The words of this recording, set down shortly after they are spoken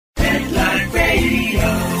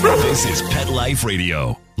This is Pet Life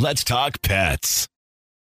Radio. Let's talk pets.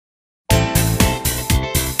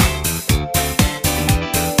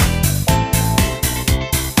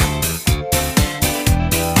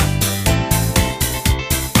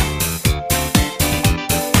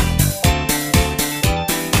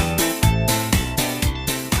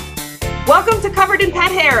 Welcome to Covered in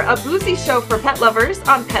Pet Hair, a boozy show for pet lovers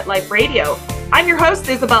on Pet Life Radio. I'm your host,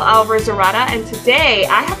 Isabel Alvarez-Arata, and today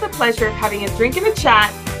I have the pleasure of having a drink and a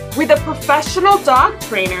chat with a professional dog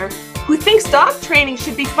trainer who thinks dog training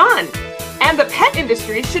should be fun and the pet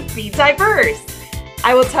industry should be diverse.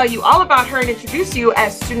 I will tell you all about her and introduce you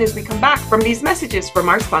as soon as we come back from these messages from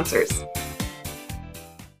our sponsors.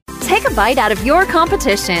 Take a bite out of your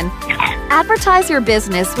competition. Advertise your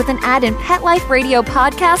business with an ad in Pet Life Radio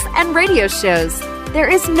podcasts and radio shows. There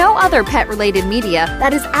is no other pet-related media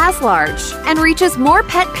that is as large and reaches more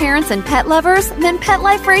pet parents and pet lovers than Pet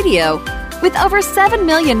Life Radio. With over 7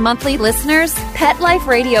 million monthly listeners, Pet Life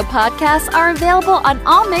Radio podcasts are available on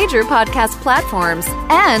all major podcast platforms,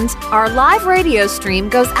 and our live radio stream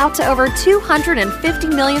goes out to over 250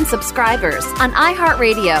 million subscribers on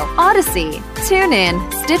iHeartRadio, Odyssey,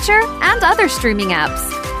 TuneIn, Stitcher, and other streaming apps.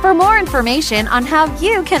 For more information on how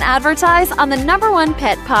you can advertise on the #1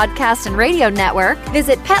 pet podcast and radio network,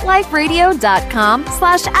 visit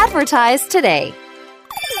PetLifeRadio.com/advertise today.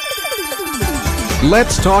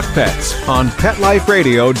 Let's Talk Pets on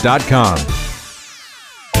PetLifeRadio.com.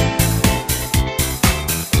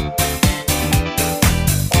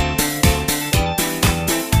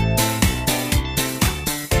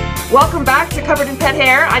 Welcome back to Covered in Pet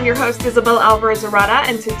Hair. I'm your host, Isabel Alvarez-Arata,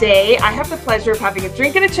 and today I have the pleasure of having a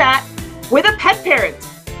drink and a chat with a pet parent,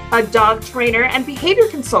 a dog trainer, and behavior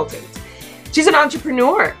consultant. She's an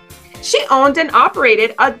entrepreneur. She owned and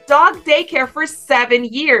operated a dog daycare for 7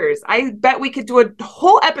 years. I bet we could do a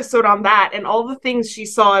whole episode on that and all the things she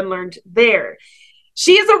saw and learned there.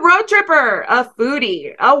 She is a road tripper, a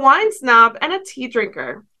foodie, a wine snob, and a tea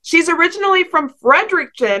drinker. She's originally from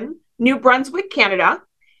Fredericton, New Brunswick, Canada.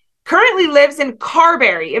 Currently lives in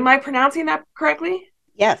Carberry. Am I pronouncing that correctly?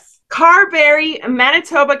 Yes. Carberry,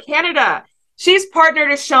 Manitoba, Canada. She's partner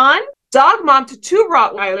to Sean, dog mom to 2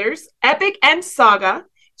 Rottweilers, Epic and Saga.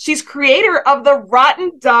 She's creator of the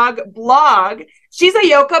Rotten Dog blog. She's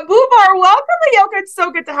Ayoka Bubar. Welcome, Ayoka. It's so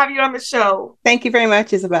good to have you on the show. Thank you very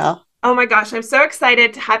much, Isabel. Oh my gosh, I'm so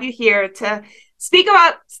excited to have you here to speak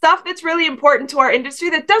about stuff that's really important to our industry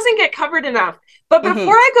that doesn't get covered enough. But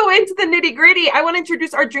before I go into the nitty gritty, I want to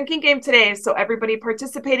introduce our drinking game today. So everybody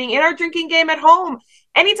participating in our drinking game at home,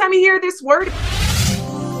 anytime you hear this word,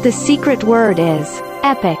 The secret word is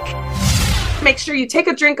epic. make sure you take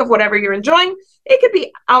a drink of whatever you're enjoying. It could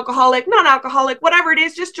be alcoholic, non-alcoholic, whatever it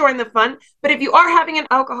is, just join the fun. But if you are having an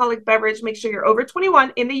alcoholic beverage, make sure you're over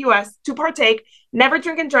 21 in the US to partake. Never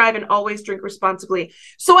drink and drive, and always drink responsibly.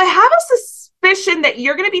 So I have a suspicion that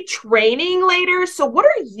you're going to be training later. So what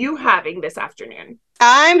are you having this afternoon?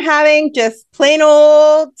 I'm having just plain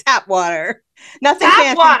old tap water. Nothing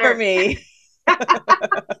fancy for me.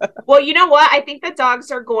 Well, you know what? I think the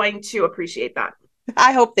dogs are going to appreciate that.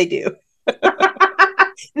 I hope they do.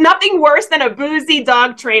 Nothing worse than a boozy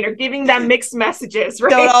dog trainer giving them mixed messages,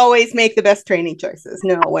 right? Don't always make the best training choices.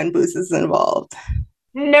 No, when booze is involved.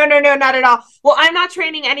 No, not at all. Well, I'm not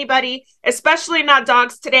training anybody, especially not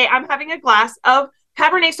dogs today. I'm having a glass of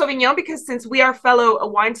Cabernet Sauvignon because since we are fellow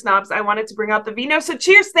wine snobs, I wanted to bring out the vino. So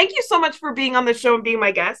cheers. Thank you so much for being on the show and being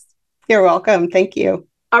my guest. You're welcome. Thank you.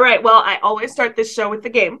 All right. Well, I always start this show with the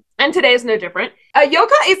game, and today is no different.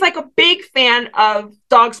 Yoka is like a big fan of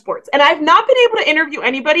dog sports, and I've not been able to interview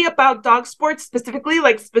anybody about dog sports, specifically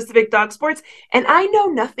like specific dog sports, and I know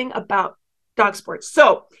nothing about dog sports.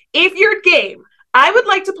 So if you're game, I would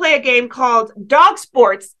like to play a game called Dog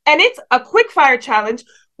Sports, and it's a quick fire challenge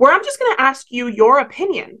where I'm just going to ask you your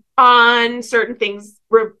opinion on certain things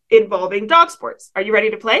involving dog sports. Are you ready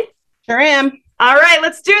to play? Sure am. All right,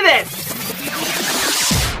 let's do this.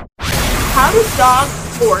 How do dog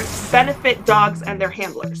sports benefit dogs and their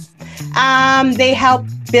handlers? They help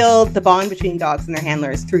build the bond between dogs and their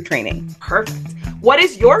handlers through training. Perfect. What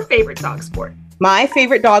is your favorite dog sport? My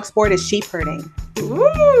favorite dog sport is sheep herding.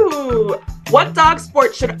 Ooh. What dog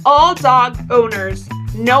sport should all dog owners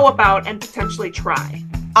know about and potentially try?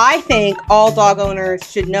 I think all dog owners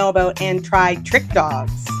should know about and try trick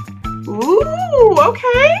dogs. Ooh,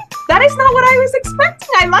 okay. That is not what I was expecting.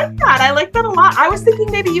 I like that. I like that a lot. I was thinking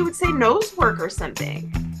maybe you would say nose work or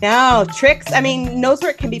something. No, tricks. I mean, nose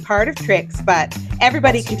work can be part of tricks, but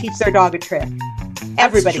everybody can teach their dog a trick.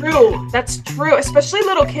 Everybody. That's true. That's true. Especially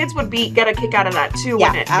little kids would get a kick out of that too.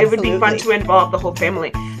 Yeah, It would be fun to involve the whole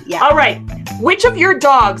family. Yeah. All right. Which of your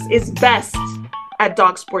dogs is best at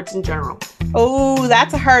dog sports in general? Oh,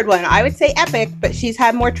 that's a hard one. I would say Epic, but she's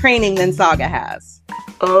had more training than Saga has.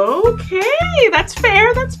 Okay, that's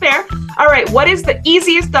fair. That's fair. All right, what is the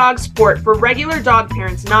easiest dog sport for regular dog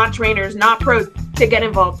parents, not trainers, not pros, to get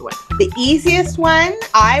involved with? The easiest one,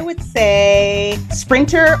 I would say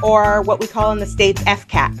sprinter, or what we call in the States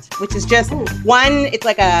FCAT, which is just one, it's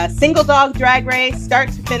like a single dog drag race, start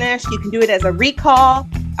to finish. You can do it as a recall,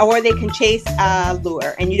 or they can chase a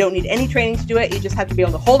lure, and you don't need any training to do it. You just have to be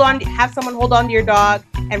able to have someone hold on to your dog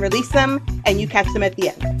and release them, and you catch them at the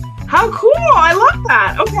end. How cool. I love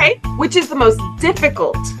that. Okay. Which is the most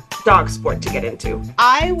difficult dog sport to get into?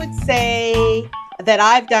 I would say that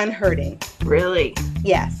I've done herding. Really?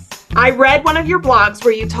 Yes. I read one of your blogs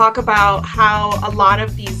where you talk about how a lot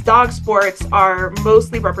of these dog sports are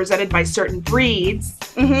mostly represented by certain breeds.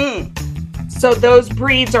 Mm-hmm. So those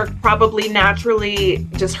breeds are probably naturally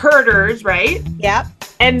just herders, right? Yep.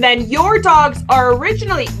 And then your dogs are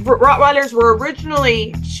Rottweilers were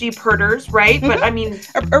originally sheep herders, right? Mm-hmm. But I mean,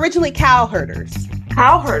 originally cow herders.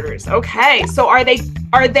 Cow herders. Okay. So are they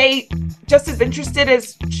just as interested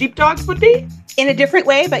as sheepdogs would be? In a different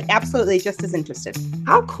way, but absolutely just as interested.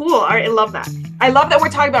 How cool. All right, I love that. I love that we're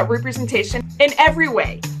talking about representation in every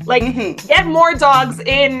way. Like, get more dogs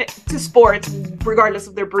into sports regardless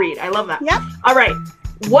of their breed. I love that. Yep. All right.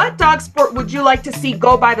 What dog sport would you like to see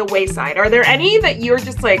go by the wayside? Are there any that you're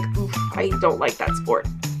just like, oof, I don't like that sport?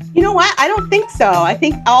 You know what? I don't think so. I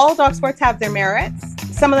think all dog sports have their merits.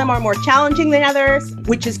 Some of them are more challenging than others,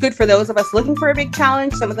 which is good for those of us looking for a big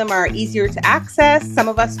challenge. Some of them are easier to access. Some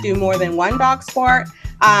of us do more than one dog sport.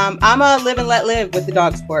 I'm a live and let live with the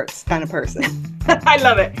dog sports kind of person. I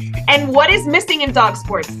love it. And what is missing in dog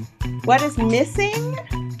sports? What is missing?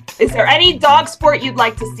 Is there any dog sport you'd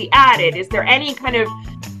like to see added? Is there any kind of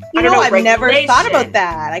I've never thought about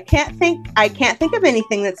that. I can't think of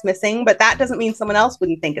anything that's missing, but that doesn't mean someone else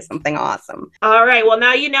wouldn't think of something awesome. All right. Well,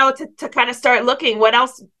 now you know to kind of start looking. What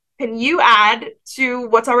else can you add to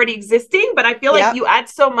what's already existing? But I feel like you add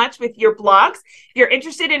so much with your blogs. If you're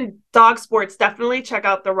interested in dog sports, definitely check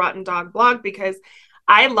out the Rotten Dog blog, because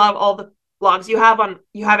I love all the blogs you have on.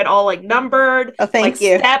 You have it all like numbered. Oh, thank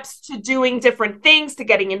you. Steps to doing different things, to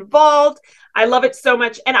getting involved. I love it so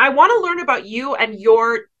much. And I want to learn about you and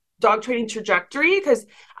your dog training trajectory, because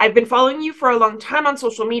I've been following you for a long time on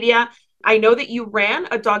social media. I know that you ran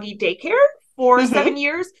a doggy daycare for 7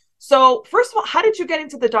 years. So first of all, how did you get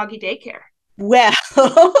into the doggy daycare? Well,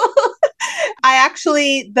 the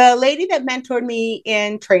lady that mentored me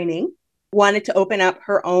in training wanted to open up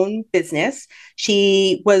her own business.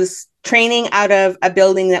 She was training out of a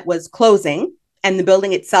building that was closing, and the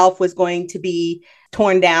building itself was going to be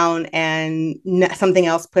torn down and something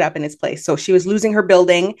else put up in its place. So she was losing her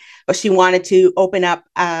building, but she wanted to open up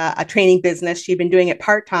a training business. She'd been doing it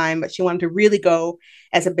part-time, but she wanted to really go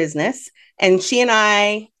as a business. And she and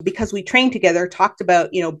I, because we trained together, talked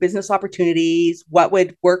about, business opportunities, what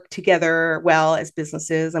would work together well as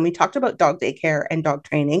businesses. And we talked about dog daycare and dog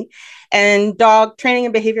training. And dog training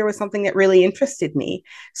and behavior was something that really interested me.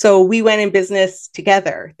 So we went in business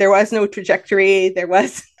together. There was no trajectory. There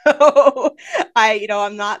was no,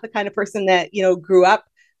 I'm not the kind of person that, grew up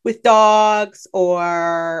with dogs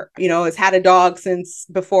or, has had a dog since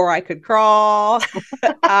before I could crawl.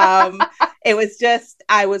 It was just,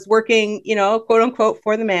 I was working, quote unquote,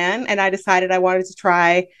 for the man. And I decided I wanted to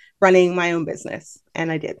try running my own business.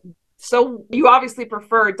 And I did. So you obviously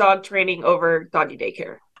prefer dog training over doggy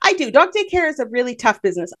daycare. I do. Dog daycare is a really tough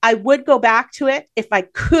business. I would go back to it if I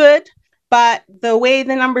could. But the way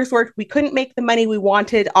the numbers worked, we couldn't make the money we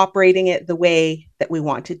wanted operating it the way that we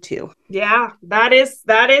wanted to. Yeah, that is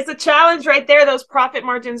a challenge right there. Those profit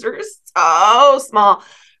margins are so small,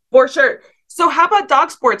 for sure. So how about dog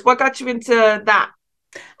sports? What got you into that?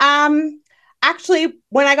 Actually,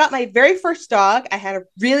 when I got my very first dog, I had a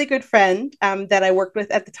really good friend that I worked with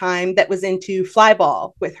at the time that was into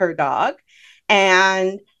flyball with her dog.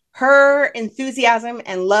 And her enthusiasm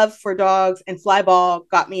and love for dogs and flyball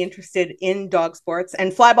got me interested in dog sports.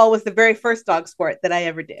 And flyball was the very first dog sport that I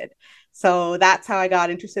ever did. So that's how I got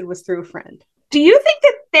interested, was through a friend. Do you think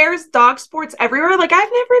that there's dog sports everywhere? Like,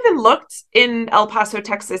 I've never even looked in El Paso,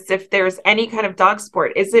 Texas, if there's any kind of dog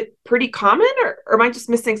sport. Is it pretty common, or am I just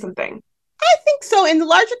missing something? I think so. In the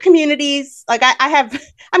larger communities, like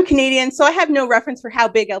I'm Canadian, so I have no reference for how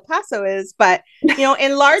big El Paso is, but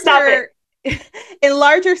in larger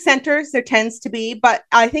centers, there tends to be, but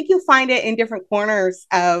I think you'll find it in different corners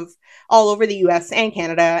of all over the US and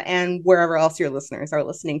Canada and wherever else your listeners are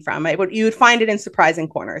listening from. You would find it in surprising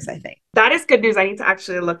corners, I think. That is good news. I need to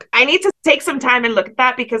actually look. I need to take some time and look at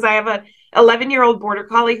that, because I have 11-year-old border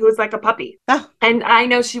collie who is like a puppy. Oh. And I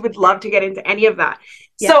know she would love to get into any of that.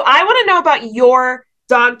 Yeah. So I want to know about your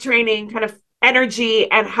dog training kind of energy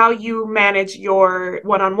and how you manage your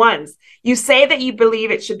one-on-ones. You say that you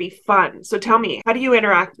believe it should be fun. So tell me, how do you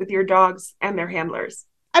interact with your dogs and their handlers?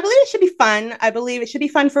 I believe it should be fun. I believe it should be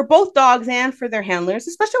fun for both dogs and for their handlers,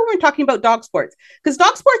 especially when we're talking about dog sports, because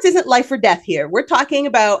dog sports isn't life or death here. We're talking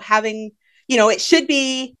about having, it should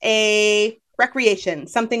be a recreation,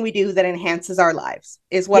 something we do that enhances our lives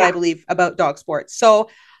is what I believe about dog sports. So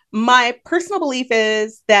my personal belief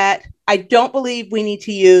is that I don't believe we need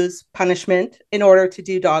to use punishment in order to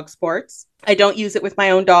do dog sports. I don't use it with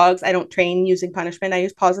my own dogs. I don't train using punishment. I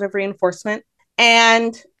use positive reinforcement.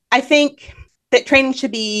 And I think that training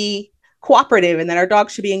should be cooperative and that our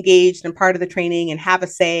dogs should be engaged and part of the training and have a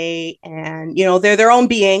say. And, they're their own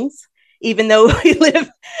beings, even though we live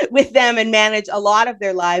with them and manage a lot of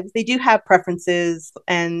their lives. They do have preferences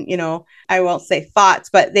and, I won't say thoughts,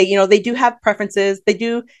 but they do have preferences. They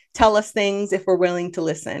do tell us things if we're willing to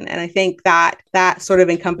listen. And I think that sort of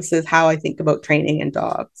encompasses how I think about training in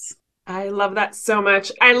dogs. I love that so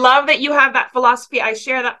much. I love that you have that philosophy. I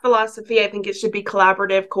share that philosophy. I think it should be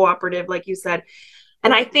collaborative, cooperative, like you said.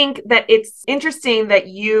 And I think that it's interesting that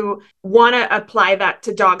you want to apply that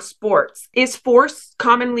to dog sports. Is force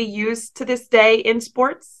commonly used to this day in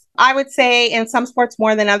sports? I would say in some sports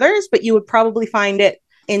more than others, but you would probably find it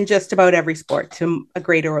in just about every sport to a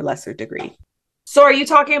greater or lesser degree. So are you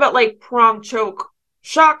talking about like prong, choke,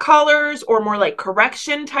 shock collars, or more like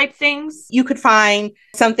correction type things? You could find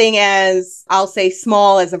something as, I'll say,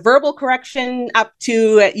 small as a verbal correction up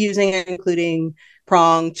to using and including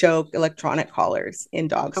prong, choke, electronic collars in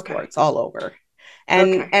dog sports all over.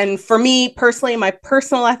 And for me personally, my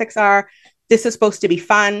personal ethics are, this is supposed to be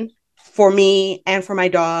fun for me and for my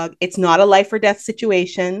dog. It's not a life or death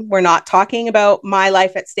situation. We're not talking about my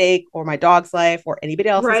life at stake or my dog's life or anybody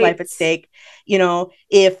else's life at stake.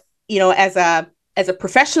 If, as a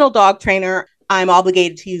professional dog trainer, I'm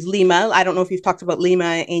obligated to use Lima. I don't know if you've talked about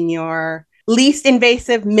Lima in your least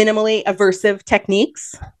invasive, minimally aversive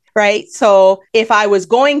techniques, right? So if I was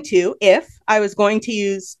going to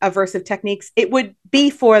use aversive techniques, it would be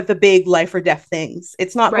for the big life or death things.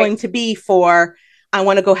 It's not going to be for, I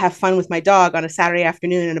want to go have fun with my dog on a Saturday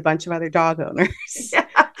afternoon and a bunch of other dog owners.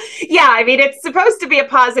 Yeah. I mean, it's supposed to be a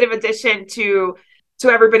positive addition to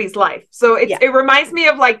everybody's life. So it reminds me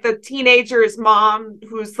of like the teenager's mom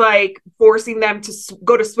who's like forcing them to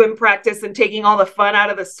go to swim practice and taking all the fun out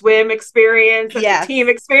of the swim experience and the team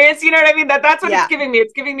experience. You know what I mean? That's what it's giving me.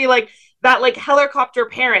 It's giving me like that like helicopter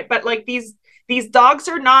parent, but like these dogs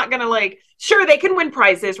are not going to like, sure, they can win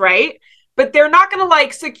prizes, right? But they're not going to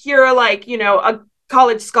like secure like, a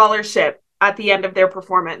college scholarship at the end of their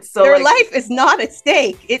performance. So their life is not at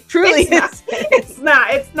stake. It truly is. It's not.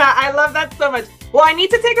 I love that so much. Well, I need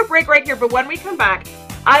to take a break right here, but when we come back,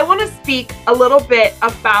 I want to speak a little bit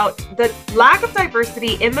about the lack of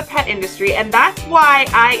diversity in the pet industry. And that's why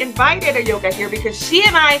I invited Ayoka here, because she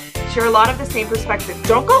and I share a lot of the same perspectives.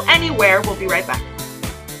 Don't go anywhere. We'll be right back.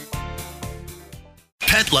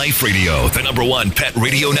 Pet Life Radio, the #1 pet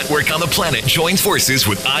radio network on the planet, joins forces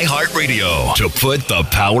with iHeartRadio to put the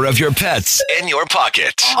power of your pets in your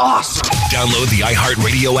pocket. Awesome. Download the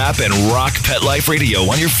iHeartRadio app and rock Pet Life Radio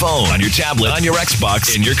on your phone, on your tablet, on your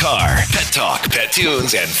Xbox, in your car. Pet talk, pet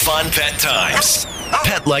tunes, and fun pet times.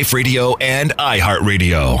 Pet Life Radio and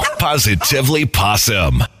iHeartRadio. Positively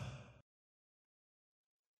Possum.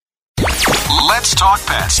 Let's talk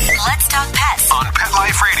pets. Let's talk pets On Pet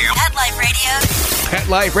Life Radio. Pet Life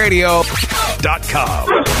PetLifeRadio.com.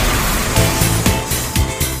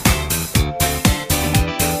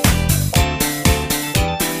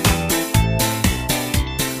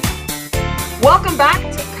 Welcome back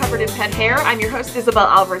to Covered in Pet Hair. I'm your host, Isabel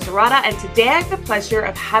Alvarez-Arata, and today I have the pleasure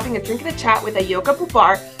of having a drink and a chat with Ayoka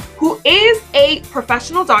Pupar, who is a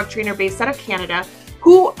professional dog trainer based out of Canada,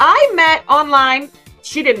 who I met online.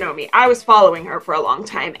 She didn't know me. I was following her for a long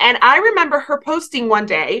time. And I remember her posting one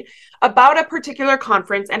day about a particular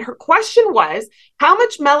conference. And her question was, how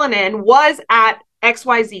much melanin was at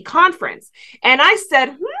XYZ conference? And I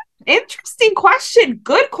said, interesting question.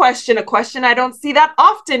 Good question. A question I don't see that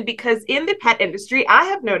often, because in the pet industry, I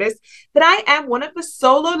have noticed that I am one of the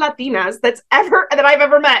solo Latinas that I've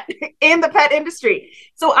ever met in the pet industry.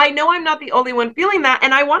 So I know I'm not the only one feeling that.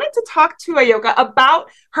 And I wanted to talk to Ayoka about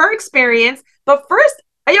her experience. But first,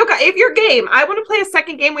 Ayoka, if you're game, I want to play a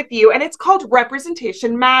second game with you, and it's called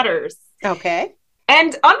Representation Matters. Okay.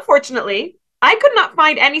 And unfortunately, I could not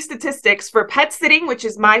find any statistics for pet sitting, which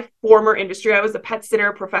is my former industry. I was a pet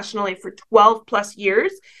sitter professionally for 12 plus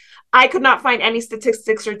years. I could not find any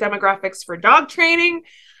statistics or demographics for dog training.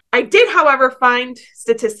 I did, however, find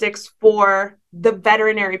statistics for the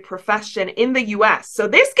veterinary profession in the US. So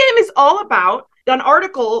this game is all about an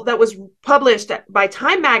article that was published by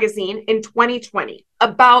Time Magazine in 2020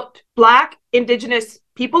 about Black, Indigenous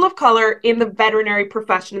people of color in the veterinary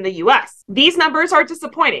profession in the US. These numbers are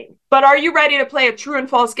disappointing, but are you ready to play a true and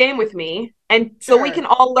false game with me? And so we can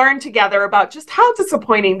all learn together about just how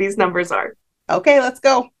disappointing these numbers are. Okay, let's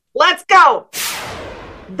go. Let's go.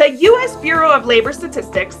 The U.S. Bureau of Labor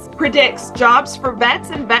Statistics predicts jobs for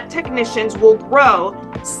vets and vet technicians will grow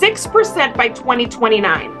 6% by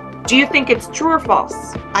 2029. Do you think it's true or false?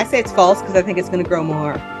 I say it's false because I think it's going to grow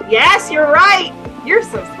more. Yes, you're right. You're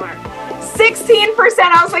so smart. 16%.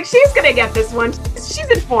 I was like, she's going to get this one. She's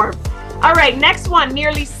informed. All right, next one.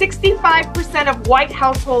 Nearly 65% of white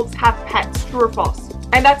households have pets. True or false?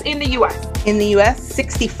 And that's in the U.S. In the U.S.,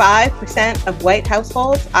 65% of white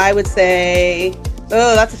households, I would say...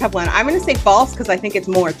 Oh, that's a tough one. I'm going to say false because I think it's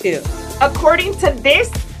more too. According to this,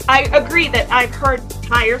 I agree that I've heard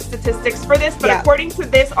higher statistics for this, but according to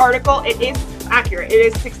this article, it is accurate. It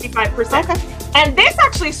is 65%. Okay. And this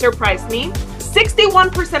actually surprised me.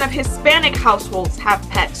 61% of Hispanic households have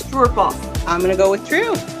pets. True or false? I'm going to go with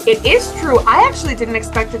true. It is true. I actually didn't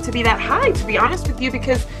expect it to be that high, to be honest with you,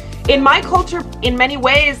 because in my culture, in many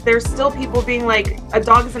ways, there's still people being like, a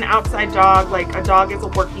dog is an outside dog, like a dog is a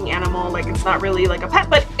working animal, like it's not really like a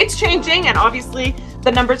pet, but it's changing, and obviously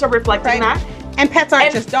the numbers are reflecting that. And pets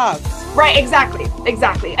aren't just dogs. Right,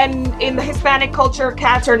 exactly. And in the Hispanic culture,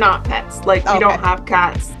 cats are not pets. Like, we don't have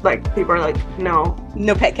cats. Like, people are like, no.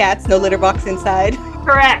 No pet cats, no litter box inside.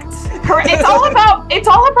 Correct. It's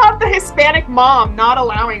all about the Hispanic mom not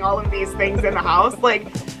allowing all of these things in the house. Like,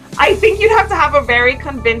 I think you'd have to have a very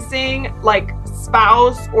convincing, like,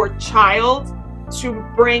 spouse or child to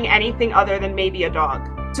bring anything other than maybe a dog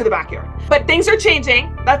to the backyard. But things are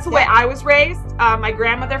changing. That's the way I was raised. My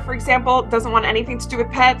grandmother, for example, doesn't want anything to do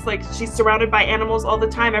with pets. Like, she's surrounded by animals all the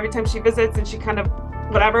time, every time she visits, and she kind of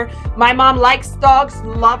whatever. My mom likes dogs,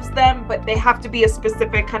 loves them, but they have to be a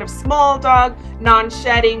specific kind of small dog,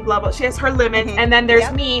 non-shedding, blah, blah. She has her limits. And then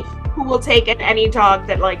there's me, who will take any dog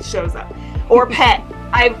that, like, shows up. Or pet.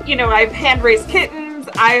 I've hand-raised kittens,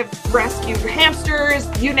 I've rescued hamsters,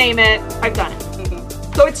 you name it, I've done it.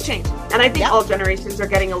 So it's changing. And I think all generations are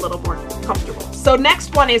getting a little more comfortable. So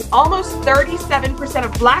next one is almost 37%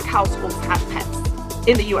 of Black households have pets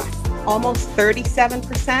in the U.S. Almost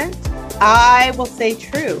 37%? I will say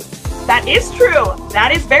true. That is true.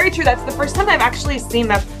 That is very true. That's the first time I've actually seen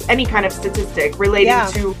that any kind of statistic relating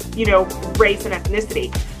to, race and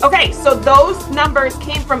ethnicity. Okay, so those numbers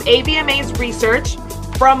came from ABMA's research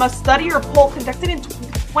from a study or poll conducted in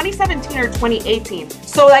 2017 or 2018.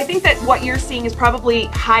 So I think that what you're seeing is probably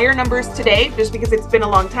higher numbers today, just because it's been a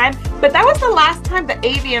long time. But that was the last time the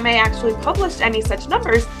ABMA actually published any such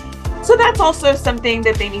numbers. So that's also something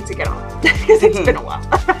that they need to get on, because it's been a while,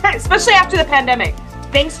 especially after the pandemic.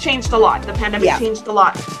 Things changed a lot. The pandemic changed a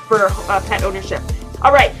lot for pet ownership.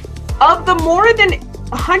 All right. Of the more than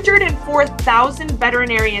 104,000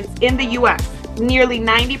 veterinarians in the U.S., nearly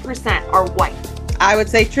 90% are white. I would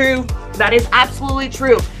say true. That is absolutely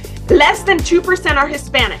true. Less than 2% are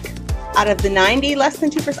Hispanic. Out of the 90, less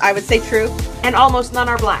than 2%, I would say true. And almost none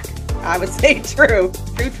are Black. I would say true.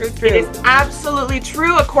 True. It is absolutely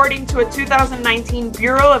true, according to a 2019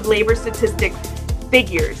 Bureau of Labor Statistics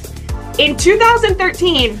figures. In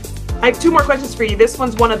 2013, I have two more questions for you. This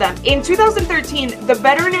one's one of them. In 2013, the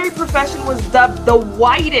veterinary profession was dubbed the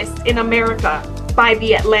whitest in America by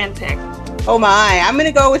The Atlantic. Oh my, I'm going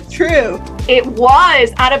to go with true. It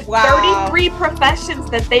was. Out of 33 professions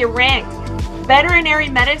that they ranked, veterinary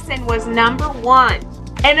medicine was number one.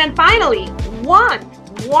 And then finally,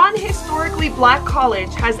 one historically Black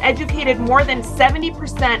college has educated more than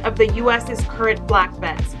 70% of the U.S.'s current Black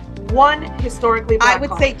vets. One historically Black college.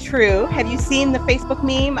 I would say true. Have you seen the Facebook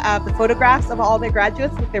meme of the photographs of all their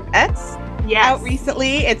graduates with their pets? Yes. Out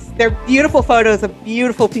recently. They're beautiful photos of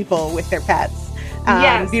beautiful people with their pets.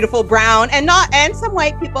 Beautiful brown and some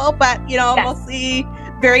white people, but mostly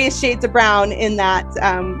various shades of brown in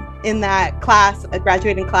that class, a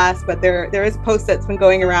graduating class. But there is a post that's been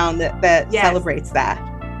going around that celebrates that.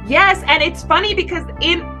 Yes, and it's funny because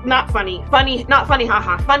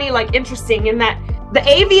funny, like interesting in that the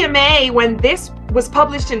AVMA, when this was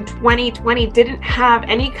published in 2020, didn't have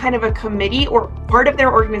any kind of a committee or part of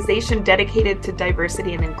their organization dedicated to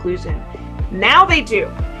diversity and inclusion. Now they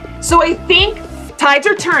do. So I think tides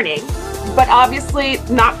are turning, but obviously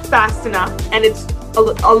not fast enough, and it's a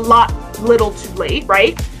little too late,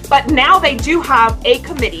 right? But now they do have a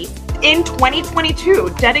committee in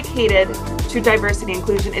 2022 dedicated to diversity and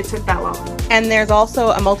inclusion. It took that long. And there's also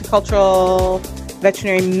a multicultural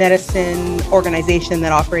veterinary medicine organization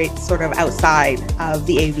that operates sort of outside of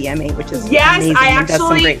the AVMA, which is amazing and does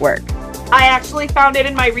some great work. I actually found it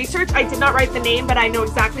in my research. I did not write the name, but I know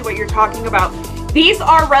exactly what you're talking about. These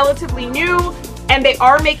are relatively new, and they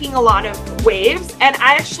are making a lot of waves. And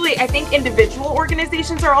I think individual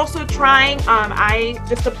organizations are also trying. I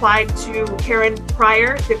just applied to the Karen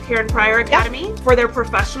Pryor Academy for their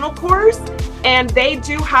professional course. And they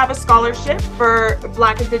do have a scholarship for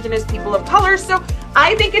Black, Indigenous people of color. So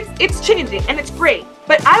I think it's changing and it's great.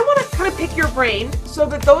 But I want to kind of pick your brain so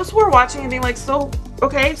that those who are watching and being like, so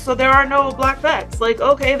there are no Black vets. Like,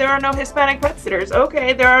 okay, there are no Hispanic pet sitters.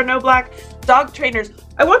 Okay, there are no Black dog trainers.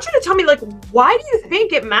 I want you to tell me, like, why do you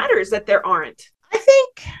think it matters that there aren't? I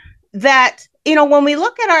think that, when we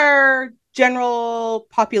look at our general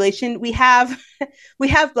population, we have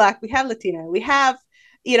Black, we have Latina, we have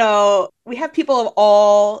people of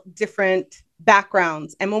all different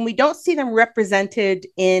backgrounds. And when we don't see them represented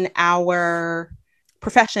in our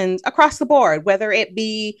professions across the board, whether it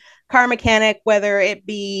be car mechanic, whether it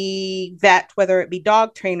be vet, whether it be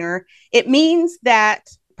dog trainer, it means that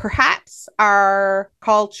perhaps our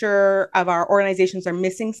culture of our organizations are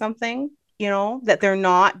missing something, that they're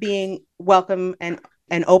not being welcome and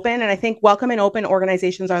open. And I think welcome and open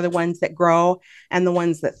organizations are the ones that grow and the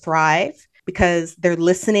ones that thrive, because they're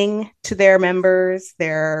listening to their members,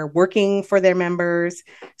 they're working for their members.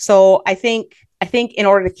 So I think in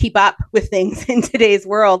order to keep up with things in today's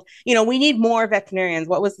world, we need more veterinarians.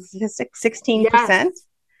 What was the statistic? 16%?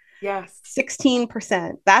 Yes.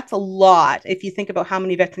 16%. That's a lot if you think about how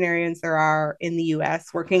many veterinarians there are in the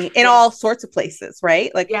US working in all sorts of places,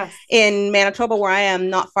 right? Like in Manitoba, where I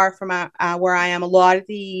am, not far from where I am, a lot of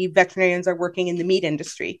the veterinarians are working in the meat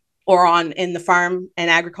industry or in the farm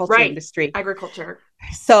and agriculture industry. Agriculture.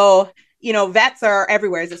 So, vets are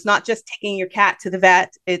everywhere. It's not just taking your cat to the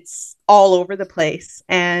vet. It's all over the place.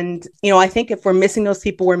 And, I think if we're missing those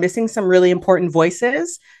people, we're missing some really important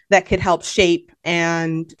voices that could help shape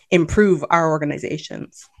and improve our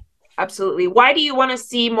organizations. Absolutely. Why do you want to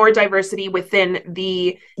see more diversity within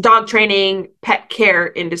the dog training, pet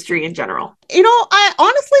care industry in general?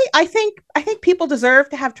 I think people deserve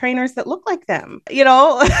to have trainers that look like them,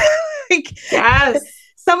 Yes.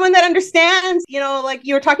 Someone that understands, like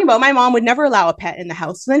you were talking about, my mom would never allow a pet in the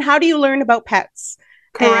house. So then how do you learn about pets?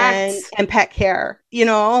 Correct. And pet care,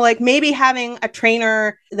 like maybe having a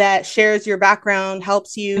trainer that shares your background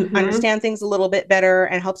helps you understand things a little bit better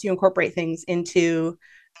and helps you incorporate things into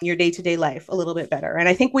your day-to-day life a little bit better. And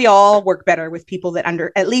I think we all work better with people that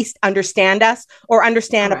at least understand us or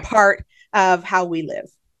understand a part of how we live.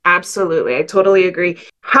 Absolutely. I totally agree.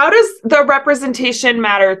 How does the representation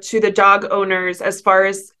matter to the dog owners as far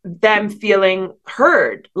as them feeling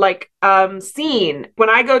heard, like seen? When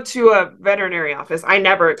I go to a veterinary office, I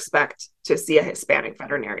never expect to see a Hispanic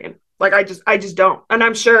veterinarian. Like I just don't. And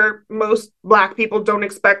I'm sure most Black people don't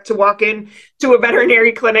expect to walk in to a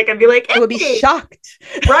veterinary clinic and be like, hey, I would be shocked.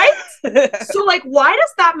 Right? So like, why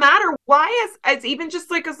does that matter? Why as even just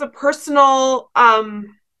like as a personal kind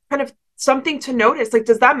of something to notice? Like,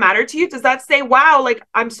 does that matter to you? Does that say, wow, like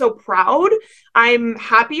I'm so proud, I'm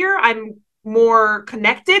happier, I'm more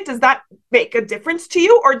connected? Does that make a difference to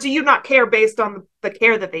you? Or do you not care based on the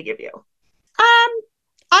care that they give you?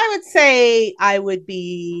 I would say I would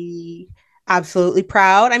be absolutely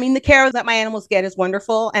proud. I mean, the care that my animals get is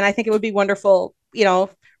wonderful. And I think it would be wonderful,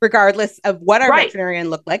 regardless of what our veterinarian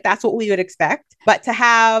looked like. That's what we would expect. But to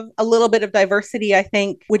have a little bit of diversity, I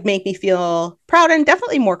think would make me feel proud and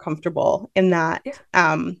definitely more comfortable in that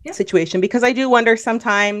situation. Because I do wonder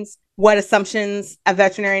sometimes what assumptions a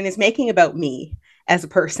veterinarian is making about me as a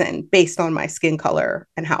person based on my skin color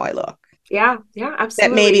and how I look. Yeah, absolutely.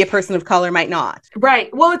 That maybe a person of color might not. Right.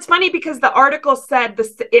 Well, it's funny because the article said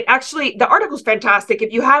the article's fantastic.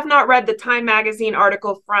 If you have not read the Time Magazine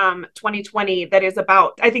article from 2020 that is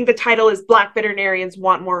about, I think the title is Black Veterinarians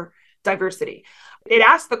Want More Diversity. It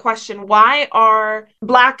asked the question, why are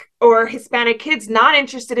Black or Hispanic kids not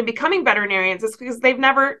interested in becoming veterinarians? It's because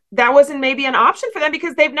that wasn't maybe an option for them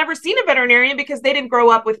because they've never seen a veterinarian because they didn't grow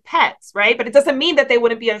up with pets, right? But it doesn't mean that they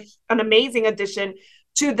wouldn't be an amazing addition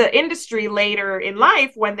to the industry later in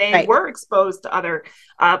life when they were exposed to other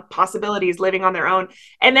possibilities living on their own.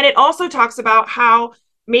 And then it also talks about how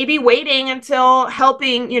maybe waiting until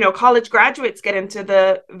helping, college graduates get into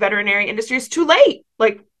the veterinary industry is too late.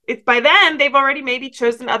 Like it's by then they've already maybe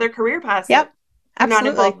chosen other career paths. Yep. Not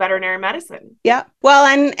involve veterinary medicine. Yeah. Well,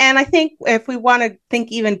 and I think if we want to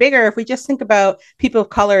think even bigger, if we just think about people of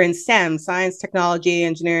color in STEM, science, technology,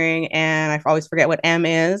 engineering, and I always forget what M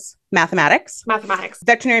is, mathematics. Mathematics.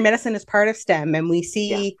 Veterinary medicine is part of STEM. And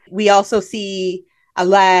we also see a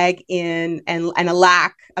lag in and a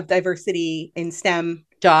lack of diversity in STEM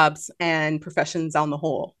jobs and professions on the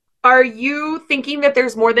whole. Are you thinking that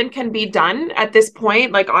there's more than can be done at this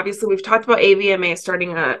point? Like, obviously, we've talked about AVMA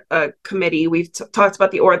starting a committee. We've talked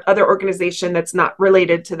about the other organization that's not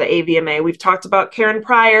related to the AVMA. We've talked about Karen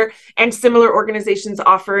Pryor and similar organizations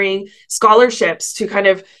offering scholarships to kind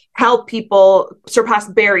of help people surpass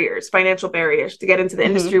barriers, financial barriers to get into the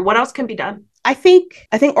industry. What else can be done? I think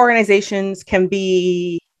organizations can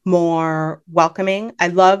be more welcoming. I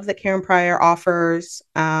love that Karen Pryor offers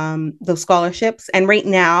those scholarships. And right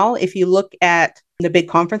now, if you look at the big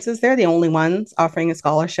conferences, they're the only ones offering a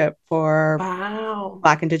scholarship for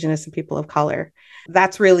Black, Indigenous, and people of color.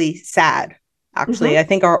 That's really sad, actually. I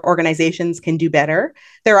think our organizations can do better.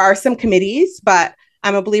 There are some committees, but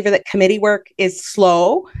I'm a believer that committee work is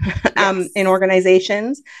slow in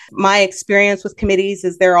organizations. My experience with committees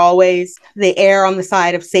is they err on the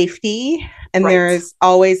side of safety. And there's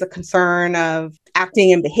always a concern of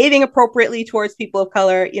acting and behaving appropriately towards people of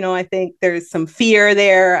color. You know, I think there's some fear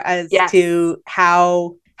there as to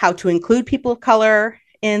how to include people of color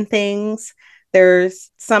in things.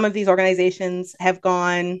 There's some of these organizations have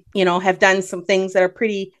done some things that are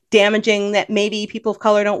pretty damaging that maybe people of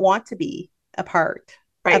color don't want to be a part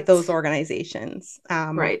of those organizations.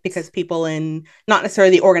 Because people in, not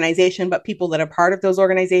necessarily the organization, but people that are part of those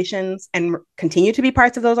organizations and continue to be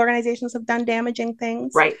parts of those organizations have done damaging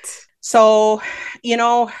things. Right. So,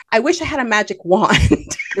 I wish I had a magic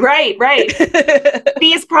wand. Right.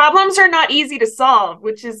 These problems are not easy to solve,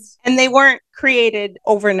 and they weren't created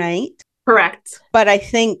overnight. Correct. But I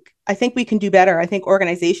think we can do better. I think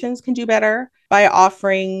organizations can do better by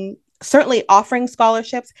offering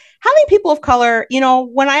scholarships. Having people of color,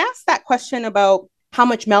 when I asked that question about how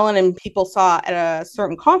much melanin people saw at a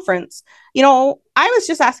certain conference, I was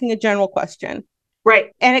just asking a general question.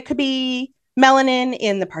 Right. And it could be melanin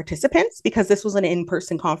in the participants, because this was an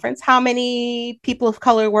in-person conference. How many people of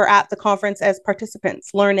color were at the conference as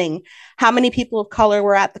participants learning? How many people of color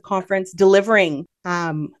were at the conference delivering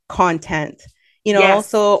content?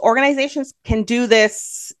 So organizations can do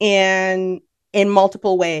this in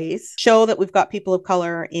multiple ways, show that we've got people of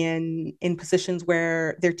color in positions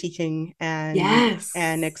where they're teaching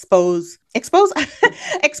and expose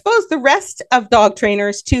the rest of dog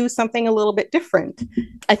trainers to something a little bit different.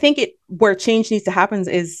 I think where change needs to happen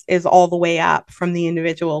is all the way up from the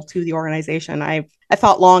individual to the organization. I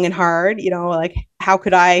thought long and hard, like how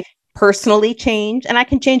could I personally change? And I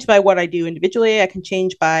can change by what I do individually. I can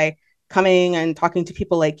change by coming and talking to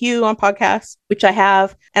people like you on podcasts, which I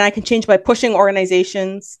have. And I can change by pushing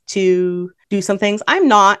organizations to do some things. I'm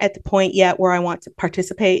not at the point yet where I want to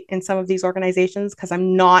participate in some of these organizations because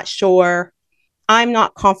I'm not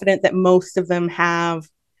confident that most of them have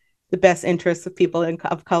the best interests of people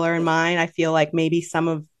of color in mind. I feel like maybe some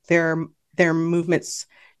of their movements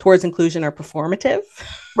towards inclusion are performative.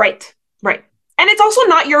 Right. And it's also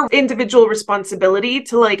not your individual responsibility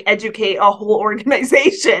to educate a whole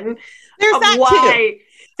organization. There's that too.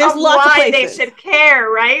 There's lots of places they should care,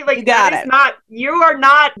 right? You are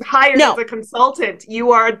not hired as a consultant.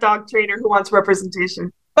 You are a dog trainer who wants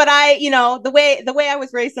representation. But the way I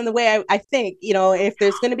was raised and the way I think, if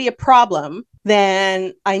there's going to be a problem,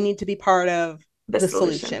 then I need to be part of the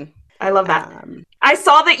solution. I love that. I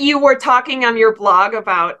saw that you were talking on your blog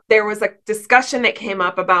about, there was a discussion that came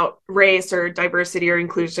up about race or diversity or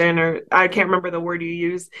inclusion, or I can't remember the word you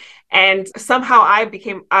used. And somehow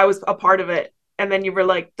I was a part of it. And then you were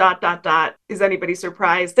like, ... Is anybody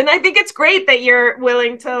surprised? And I think it's great that you're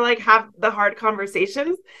willing to have the hard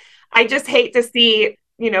conversations. I just hate to see,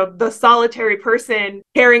 the solitary person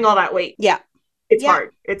carrying all that weight. Yeah. It's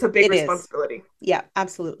hard. It's a big responsibility. Yeah,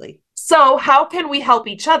 absolutely. So how can we help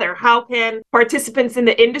each other? How can participants in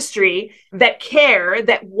the industry that care,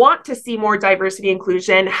 that want to see more diversity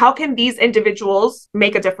inclusion, how can these individuals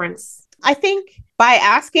make a difference? I think by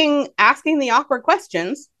asking the awkward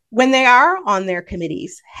questions when they are on their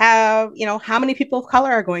committees. How many people of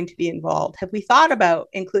color are going to be involved? Have we thought about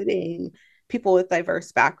including people with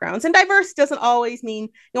diverse backgrounds? And diverse doesn't always mean,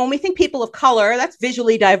 when we think people of color, that's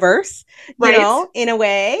visually diverse, in a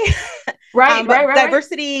way. Right.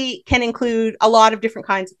 Diversity can include a lot of different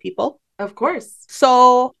kinds of people. Of course.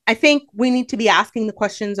 So I think we need to be asking the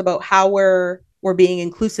questions about how we're being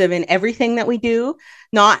inclusive in everything that we do,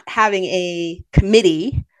 not having a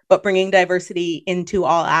committee, but bringing diversity into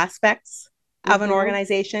all aspects of an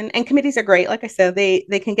organization. And committees are great. Like I said,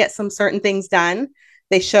 they can get some certain things done.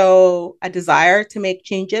 They show a desire to make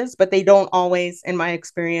changes, but they don't always, in my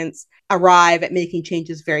experience, arrive at making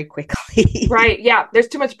changes very quickly. Right. Yeah. There's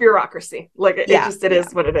too much bureaucracy. It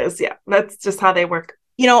is what it is. Yeah. That's just how they work.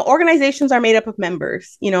 Organizations are made up of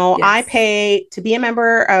members. I Yes. pay to be a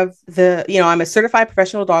member of I'm a certified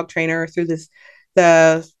professional dog trainer through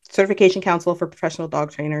the Certification Council for Professional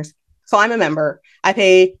Dog Trainers. So I'm a member. I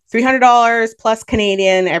pay $300 plus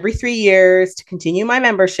Canadian every 3 years to continue my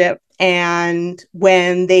membership. And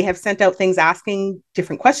when they have sent out things asking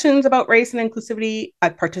different questions about race and inclusivity,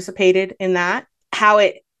 I've participated in that. How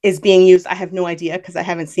it is being used, I have no idea because I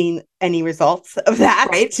haven't seen any results of that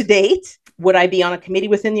to date. Would I be on a committee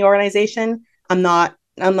within the organization? I'm not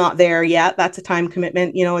there yet. That's a time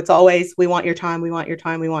commitment. It's always, we want your time, we want your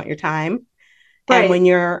time, we want your time. Right. And when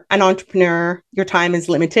you're an entrepreneur, your time is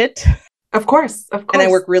limited. Of course. And I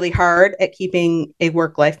work really hard at keeping a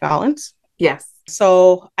work-life balance. Yes.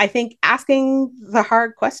 So I think asking the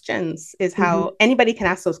hard questions is how anybody can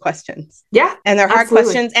ask those questions. Yeah. And they're hard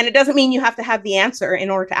questions. And it doesn't mean you have to have the answer in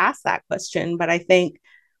order to ask that question. But I think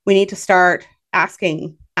we need to start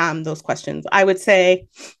asking those questions. I would say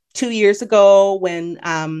 2 years ago when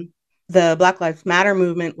the Black Lives Matter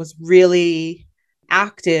movement was really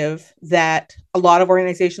active, that a lot of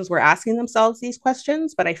organizations were asking themselves these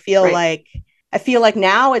questions, but I feel like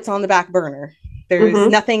now it's on the back burner. There's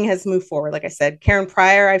nothing has moved forward. Like I said, Karen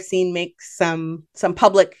Pryor, I've seen make some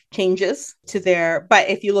public changes to but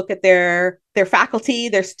if you look at their faculty,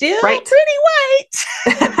 they're still pretty white.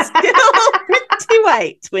 Still pretty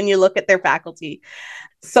white when you look at their faculty.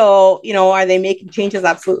 So, are they making changes?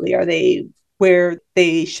 Absolutely. Are they where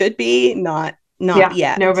they should be? Not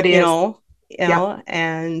yet. Nobody is.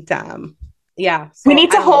 And so we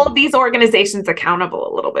need to hold these organizations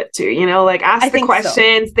accountable a little bit too, ask the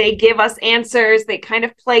questions, they give us answers, they kind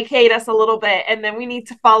of placate us a little bit, and then we need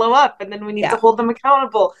to follow up, and then we need to hold them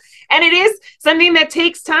accountable. And it is something that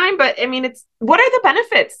takes time, but I mean, what are the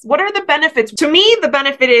benefits? What are the benefits? To me, the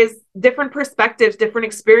benefit is different perspectives, different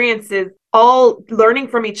experiences, all learning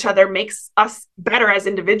from each other makes us better as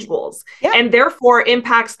individuals, and therefore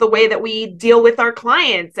impacts the way that we deal with our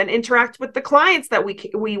clients and interact with the clients that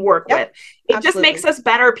we work with. It just makes us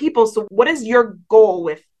better people. So what is your goal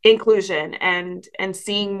with inclusion and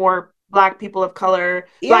seeing more Black people of color?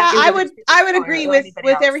 I would agree with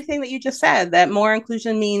everything that you just said, that more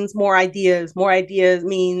inclusion means more ideas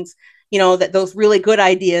means that those really good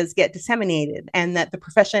ideas get disseminated, and that the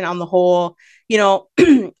profession on the whole,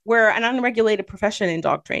 we're an unregulated profession in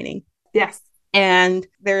dog training. Yes. And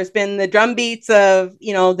there's been the drumbeats of,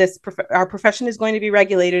 our profession is going to be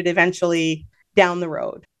regulated eventually down the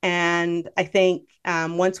road. And I think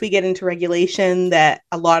once we get into regulation, that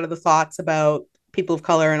a lot of the thoughts about people of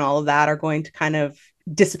color and all of that are going to kind of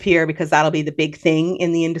disappear, because that'll be the big thing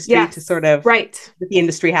in the industry to sort of that the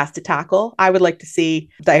industry has to tackle. I would like to see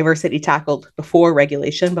diversity tackled before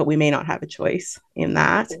regulation, but we may not have a choice in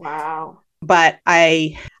that. Wow. But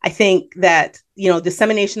I think that,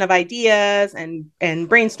 dissemination of ideas and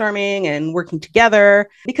brainstorming and working together,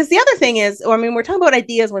 because the other thing is, we're talking about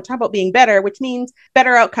ideas, we're talking about being better, which means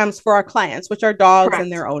better outcomes for our clients, which are dogs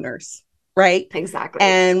and their owners. Right? Exactly.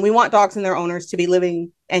 And we want dogs and their owners to be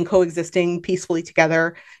living and coexisting peacefully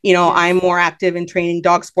together. I'm more active in training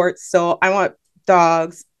dog sports, so I want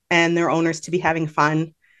dogs and their owners to be having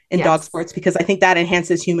fun in dog sports, because I think that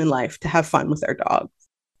enhances human life, to have fun with our dogs.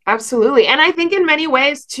 Absolutely. And I think in many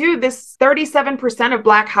ways too, this 37% of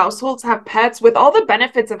Black households have pets, with all the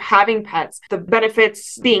benefits of having pets, the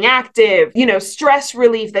benefits being active, stress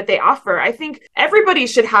relief that they offer. I think everybody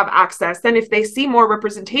should have access. And if they see more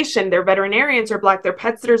representation, their veterinarians are Black, their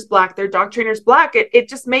pet sitters Black, their dog trainers Black, it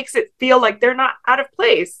just makes it feel like they're not out of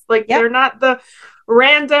place. Like they're not the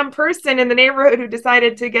random person in the neighborhood who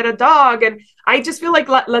decided to get a dog. And I just feel like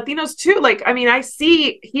Latinos too, I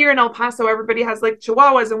see here in El Paso, everybody has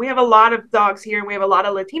Chihuahuas, and we have a lot of dogs here, and we have a lot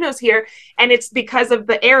of Latinos here. And it's because of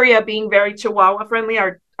the area being very Chihuahua friendly.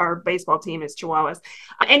 Our baseball team is Chihuahuas.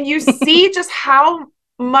 And you see just how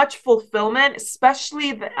much fulfillment,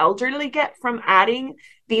 especially the elderly, get from adding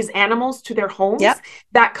these animals to their homes,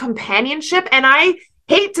 that companionship. And I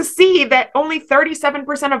hate to see that only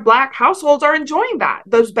 37% of Black households are enjoying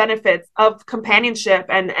those benefits of companionship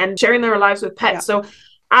and sharing their lives with pets. So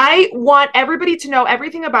I want everybody to know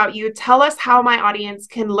everything about you. Tell us how my audience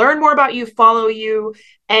can learn more about you, follow you,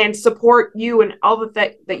 and support you and all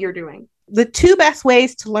that you're doing. The two best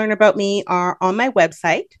ways to learn about me are on my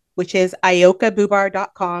website, which is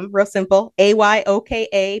ayokabubar.com. Real simple.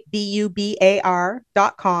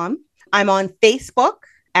 AYOKABUBAR.com. I'm on Facebook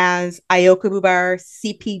as Ayoka Bubar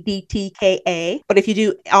CPDTKA. But if you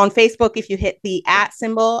do on Facebook, if you hit the @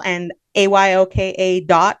 symbol and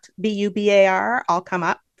AYOKA.BUBAR, I'll come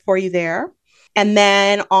up for you there. And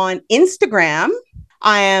then on Instagram,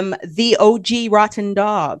 I am the OG Rotten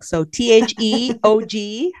Dog. So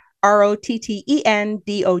THEOG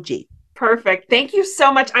ROTTENDOG. Perfect. Thank you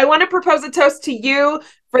so much. I want to propose a toast to you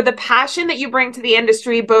for the passion that you bring to the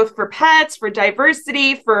industry, both for pets, for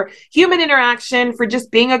diversity, for human interaction, for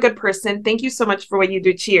just being a good person. Thank you so much for what you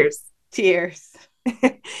do. Cheers. Cheers.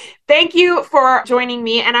 Thank you for joining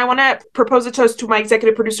me. And I want to propose a toast to my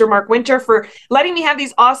executive producer, Mark Winter, for letting me have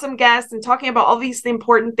these awesome guests and talking about all these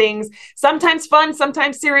important things, sometimes fun,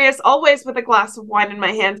 sometimes serious, always with a glass of wine in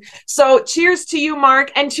my hand. So cheers to you,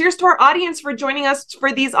 Mark, and cheers to our audience for joining us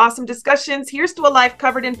for these awesome discussions. Here's to a life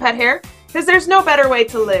covered in pet hair, because there's no better way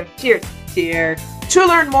to live. Cheers. Cheers. To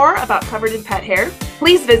learn more about Covered in Pet Hair,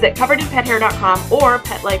 please visit coveredinpethair.com or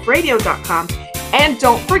petliferadio.com. And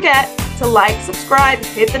don't forget to like, subscribe,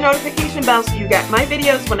 hit the notification bell so you get my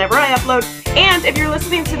videos whenever I upload. And if you're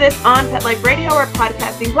listening to this on Pet Life Radio or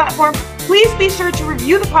podcasting platform, please be sure to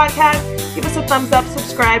review the podcast, give us a thumbs up,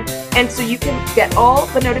 subscribe, and so you can get all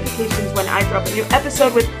the notifications when I drop a new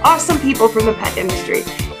episode with awesome people from the pet industry.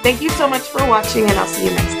 Thank you so much for watching, and I'll see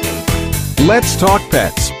you next time. Let's Talk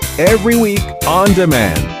Pets, every week on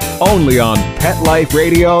demand, only on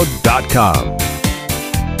PetLifeRadio.com.